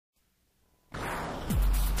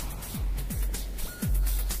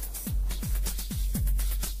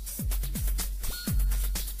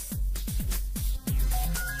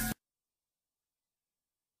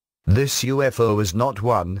This UFO is not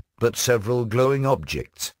one, but several glowing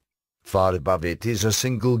objects. Far above it is a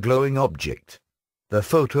single glowing object. The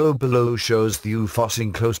photo below shows the UFOs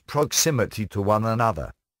in close proximity to one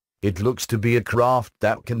another. It looks to be a craft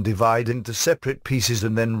that can divide into separate pieces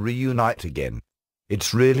and then reunite again.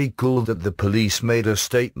 It's really cool that the police made a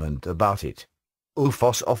statement about it.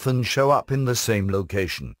 UFOs often show up in the same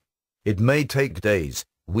location. It may take days,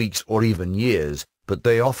 weeks or even years, but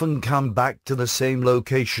they often come back to the same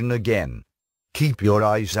location again. Keep your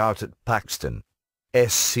eyes out at Paxton,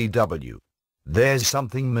 SCW. There's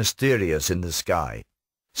something mysterious in the sky.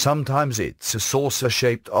 Sometimes it's a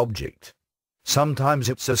saucer-shaped object. Sometimes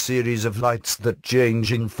it's a series of lights that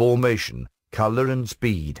change in formation, color and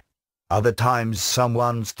speed. Other times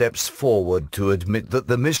someone steps forward to admit that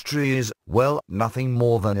the mystery is, well, nothing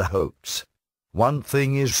more than a hoax. One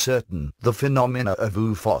thing is certain, the phenomena of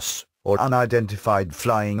UFOs, or unidentified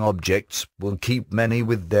flying objects, will keep many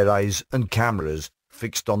with their eyes and cameras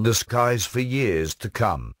fixed on the skies for years to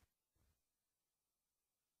come.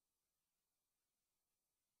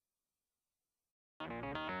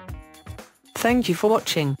 Thank you for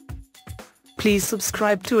watching. Please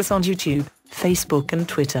subscribe to us on YouTube, Facebook and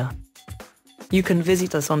Twitter. You can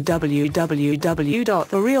visit us on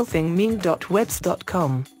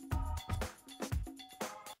www.therealthingmeme.webs.com.